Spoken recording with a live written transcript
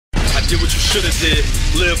did what you should've did.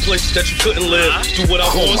 Live places that you couldn't live. Do what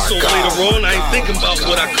I want, so later on I ain't thinking about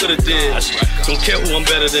what I could've did. Don't care who I'm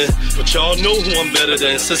better than, but y'all know who I'm better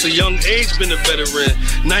than. Since a young age, been a veteran.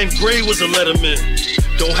 9th grade was a letterman.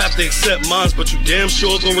 Don't have to accept mines, but you damn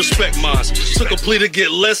sure gon' respect mines. Took a plea to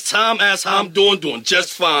get less time, ask how I'm doing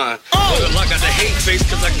just fine. But I got the hate face,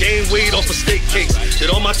 cause I gained weight off a steak case.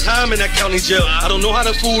 Did all my time in that county jail, I don't know how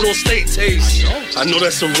the food on state tastes. I know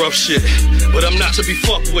that's some rough shit, but I'm not to be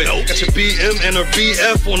fucked with. Got your BM and her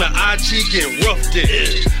BF on the IG getting roughed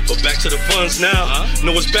it. But back to the funds now,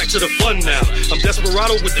 no, it's back to the fun now. I'm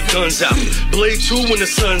Desperado with the guns out, Blade 2 when the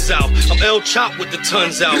sun's out. I'm El Chop with the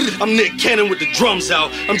tons out, I'm Nick Cannon with the drums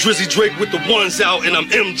out. I'm Drizzy Drake with the ones out, and I'm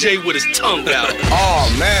MJ with his tongue out.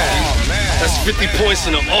 Oh man, that's 50 points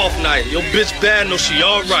in an off night. Yo, bitch bad, no, she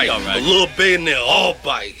alright. A little bit in there, all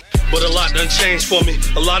bite. But a lot done changed for me.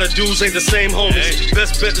 A lot of dudes ain't the same homies.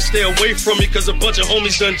 Best bet to stay away from me, cause a bunch of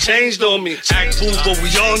homies done changed on me. Act fool, but we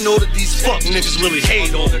all know that these fuck niggas really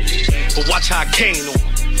hate on me. But watch how I gain on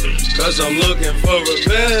them. Cause I'm looking for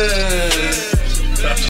revenge.